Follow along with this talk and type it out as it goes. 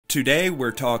Today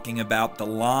we're talking about the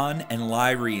Laan and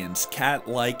Lyrans,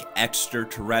 cat-like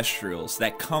extraterrestrials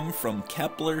that come from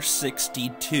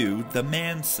Kepler-62, the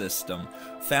Man system,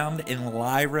 found in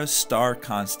Lyra Star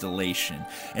constellation.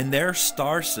 In their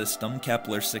star system,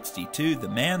 Kepler-62, the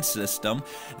Man system,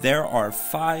 there are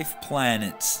 5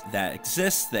 planets that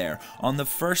exist there. On the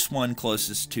first one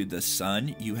closest to the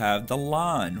Sun, you have the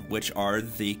Laan, which are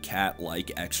the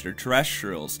cat-like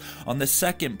extraterrestrials. On the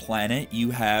second planet,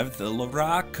 you have the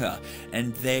Lyra,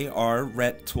 and they are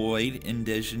reptoid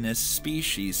indigenous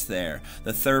species there.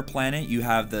 The third planet, you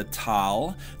have the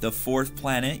Tal. The fourth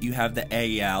planet, you have the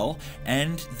Al,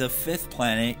 and the fifth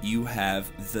planet, you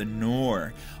have the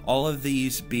Nor. All of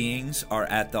these beings are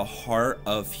at the heart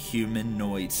of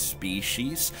humanoid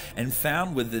species, and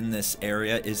found within this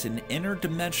area is an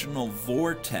interdimensional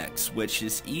vortex, which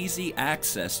is easy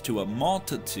access to a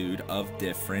multitude of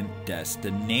different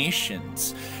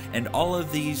destinations. And all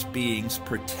of these beings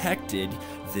protected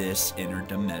this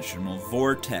interdimensional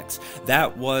vortex.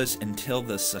 That was until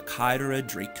the Sakydra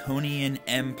Draconian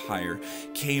Empire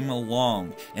came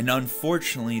along, and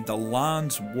unfortunately the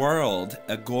Laan's world,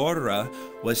 Agora,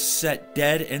 was set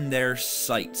dead in their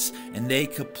sights, and they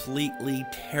completely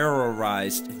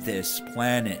terrorized this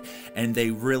planet, and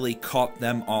they really caught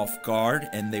them off guard,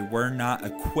 and they were not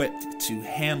equipped to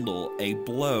handle a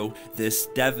blow this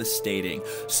devastating.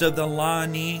 So the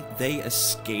Laani, they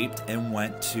escaped and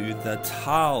went to the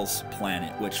Tal's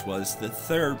planet, which was the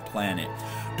third planet.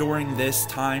 During this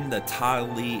time, the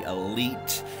Tali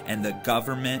elite and the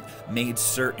government made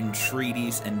certain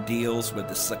treaties and deals with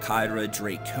the Sakydra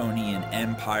Draconian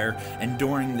Empire, and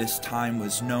during this time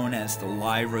was known as the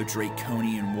Lyra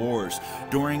Draconian Wars.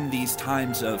 During these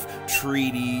times of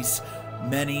treaties,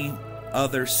 many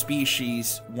other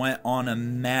species went on a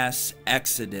mass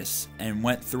exodus and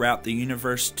went throughout the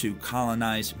universe to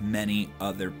colonize many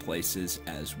other places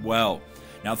as well.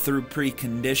 Now, through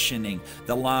preconditioning,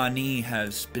 the Laani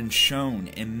has been shown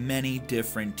in many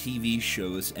different TV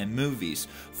shows and movies.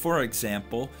 For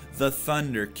example, the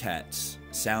Thundercats.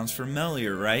 Sounds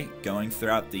familiar, right? Going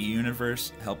throughout the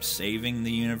universe, help saving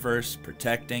the universe,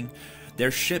 protecting.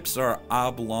 Their ships are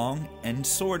oblong and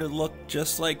sort of look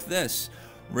just like this.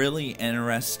 Really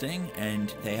interesting,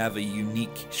 and they have a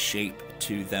unique shape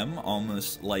to them,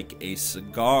 almost like a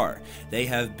cigar. They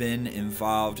have been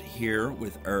involved here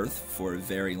with Earth for a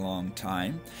very long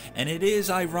time, and it is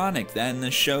ironic that in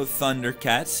the show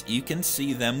Thundercats you can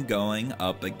see them going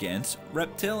up against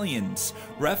reptilians,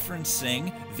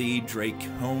 referencing the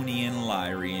Draconian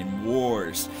Lyrian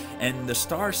Wars. And the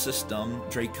star system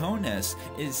Draconis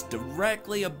is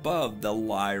directly above the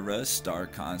Lyra Star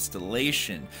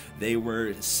constellation. They were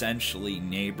essentially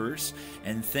neighbors,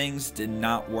 and things did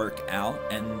not work out,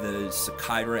 and the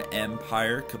Sakydra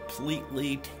Empire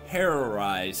completely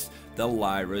terrorized the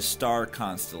Lyra Star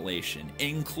constellation,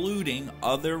 including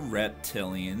other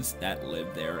reptilians that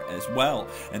lived there as well.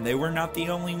 And they were not the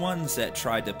only ones that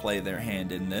tried to play their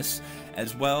hand in this.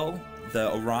 As well,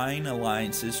 the Orion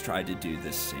alliances tried to do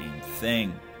the same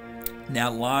thing. Now,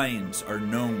 lions are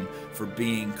known for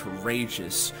being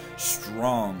courageous,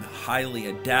 strong, highly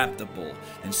adaptable,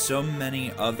 and so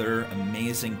many other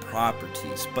amazing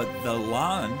properties. But the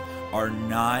Laan are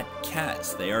not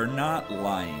cats. They are not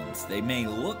lions. They may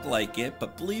look like it,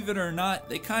 but believe it or not,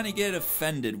 they kind of get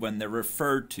offended when they're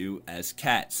referred to as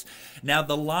cats. Now,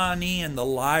 the Laani and the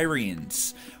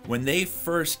Lyrans, when they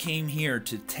first came here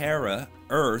to Terra,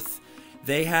 Earth,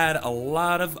 they had a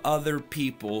lot of other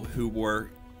people who were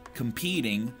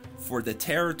competing for the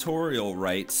territorial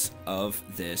rights of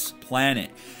this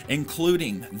planet,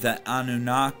 including the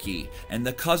Anunnaki and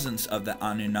the cousins of the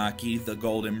Anunnaki, the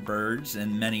Golden Birds,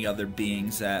 and many other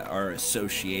beings that are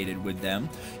associated with them.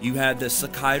 You had the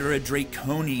Sakydra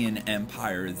Draconian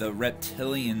Empire, the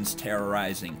reptilians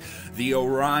terrorizing, the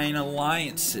Orion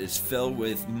alliances filled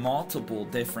with multiple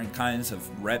different kinds of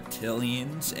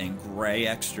reptilians and gray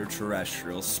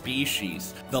extraterrestrial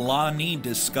species. The Laani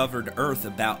discovered Earth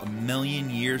about 1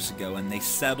 million years ago, and they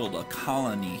settled a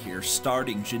colony here,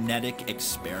 starting genetic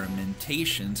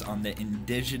experimentations on the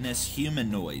indigenous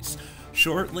humanoids.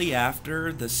 Shortly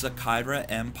after, the Sakydra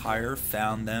Empire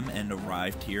found them and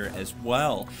arrived here as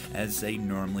well, as they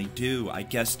normally do. I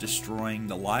guess destroying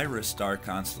the Lyra Star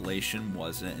constellation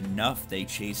wasn't enough. They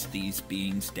chased these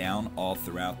beings down all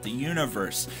throughout the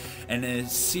universe, and a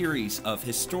series of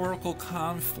historical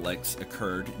conflicts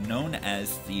occurred known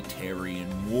as the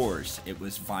Terran Wars. It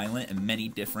was violent, and many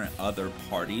different other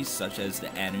parties, such as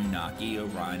the Anunnaki,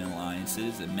 Orion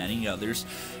alliances, and many others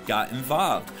got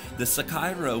involved. The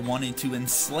Sakydra wanted to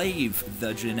enslave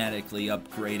the genetically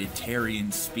upgraded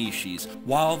Terrian species,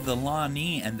 while the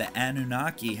Laan and the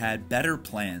Anunnaki had better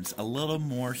plans, a little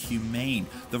more humane.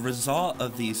 The result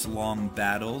of these long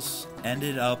battles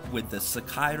ended up with the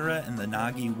Sakira and the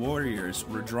Nagi warriors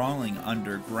withdrawing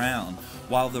underground,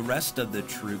 while the rest of the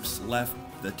troops left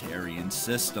the Terrian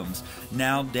systems.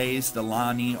 Nowadays, the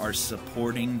Laan are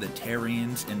supporting the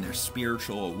Terrians in their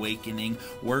spiritual awakening,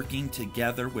 working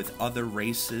together with other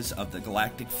races of the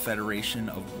Galactic Federation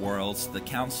of Worlds, the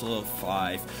Council of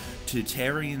Five, to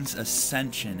Terrians'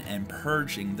 ascension and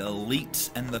purging the elites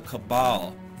and the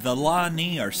Cabal. The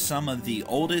Laan are some of the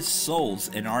oldest souls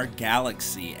in our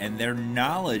galaxy, and their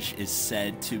knowledge is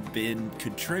said to have been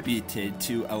contributed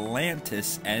to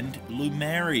Atlantis and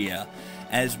Lemuria,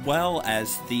 as well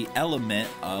as the element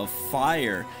of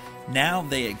fire. Now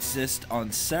they exist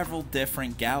on several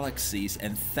different galaxies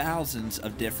and thousands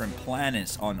of different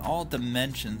planets on all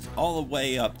dimensions, all the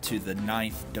way up to the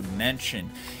 9th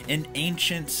dimension. In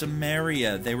ancient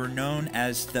Sumeria, they were known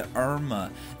as the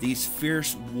Irma, these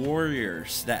fierce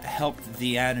warriors that helped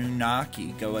the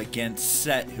Anunnaki go against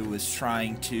Set, who was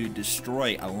trying to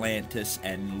destroy Atlantis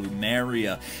and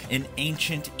Lemuria. In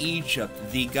ancient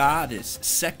Egypt, the goddess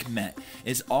Sekhmet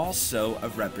is also a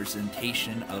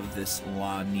representation of this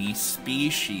Laan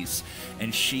species,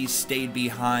 and she stayed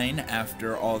behind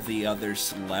after all the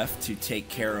others left to take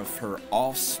care of her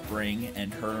offspring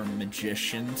and her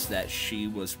magicians that she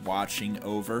was watching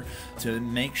over, to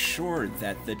make sure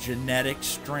that the genetic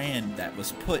strand that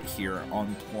was put here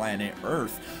on planet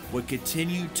Earth would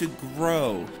continue to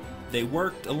grow. They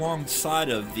worked alongside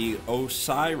of the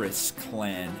Osiris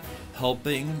clan,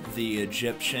 helping the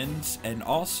Egyptians, and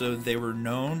also they were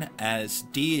known as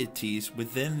deities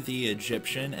within the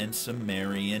Egyptian and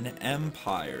Sumerian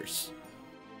empires.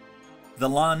 The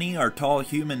Laan are tall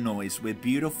humanoids with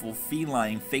beautiful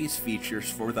feline face features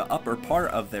for the upper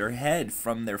part of their head,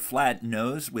 from their flat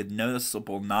nose with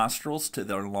noticeable nostrils to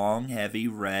their long, heavy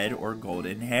red or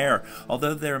golden hair,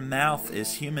 although their mouth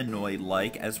is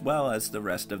humanoid-like as well as the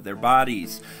rest of their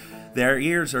bodies. Their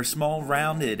ears are small,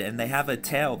 rounded, and they have a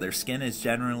tail. Their skin is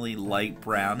generally light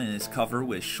brown and is covered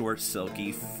with short,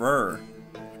 silky fur.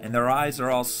 And their eyes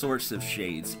are all sorts of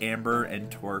shades, amber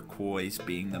and turquoise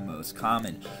being the most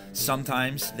common.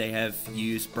 Sometimes they have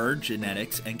used bird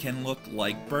genetics and can look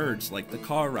like birds, like the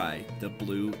Kari, the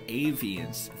blue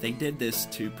avians. They did this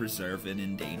to preserve an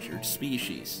endangered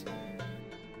species.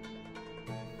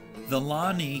 The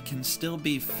Laan can still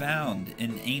be found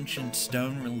in ancient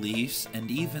stone reliefs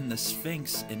and even the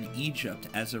Sphinx in Egypt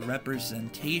as a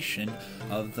representation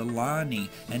of the Laan,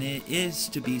 and it is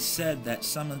to be said that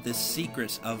some of the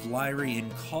secrets of Lyrian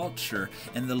culture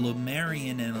and the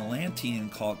Lemurian and Atlantean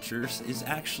cultures is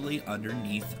actually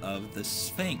underneath of the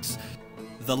Sphinx.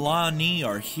 The Laan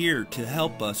are here to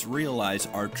help us realize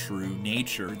our true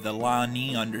nature. The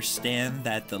Laan understand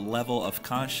that the level of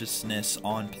consciousness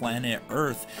on planet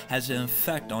Earth has an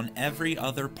effect on every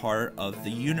other part of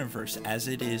the universe, as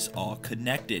it is all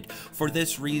connected. For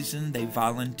this reason, they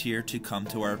volunteer to come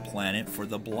to our planet for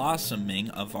the blossoming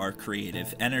of our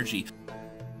creative energy.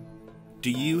 Do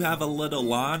you have a little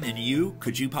Laan in you?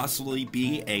 Could you possibly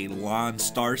be a Laan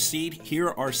starseed? Here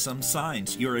are some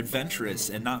signs. You're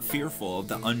adventurous and not fearful of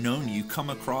the unknown. You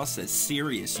come across as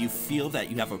serious. You feel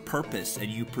that you have a purpose and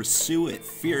you pursue it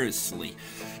fiercely.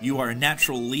 You are a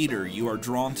natural leader. You are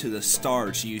drawn to the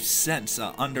stars. You sense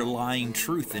an underlying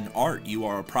truth in art. You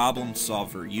are a problem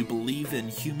solver. You believe in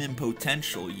human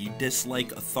potential. You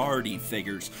dislike authority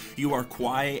figures. You are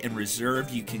quiet and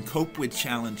reserved. You can cope with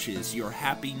challenges. Your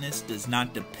happiness does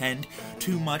not depend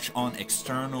too much on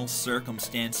external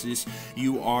circumstances.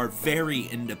 You are very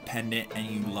independent and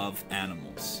you love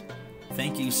animals.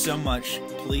 Thank you so much.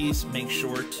 Please make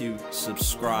sure to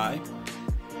subscribe,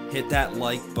 hit that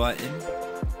like button,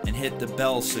 and hit the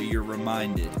bell so you're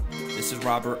reminded. This is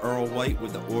Robert Earl White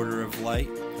with the Order of Light.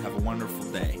 Have a wonderful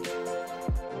day.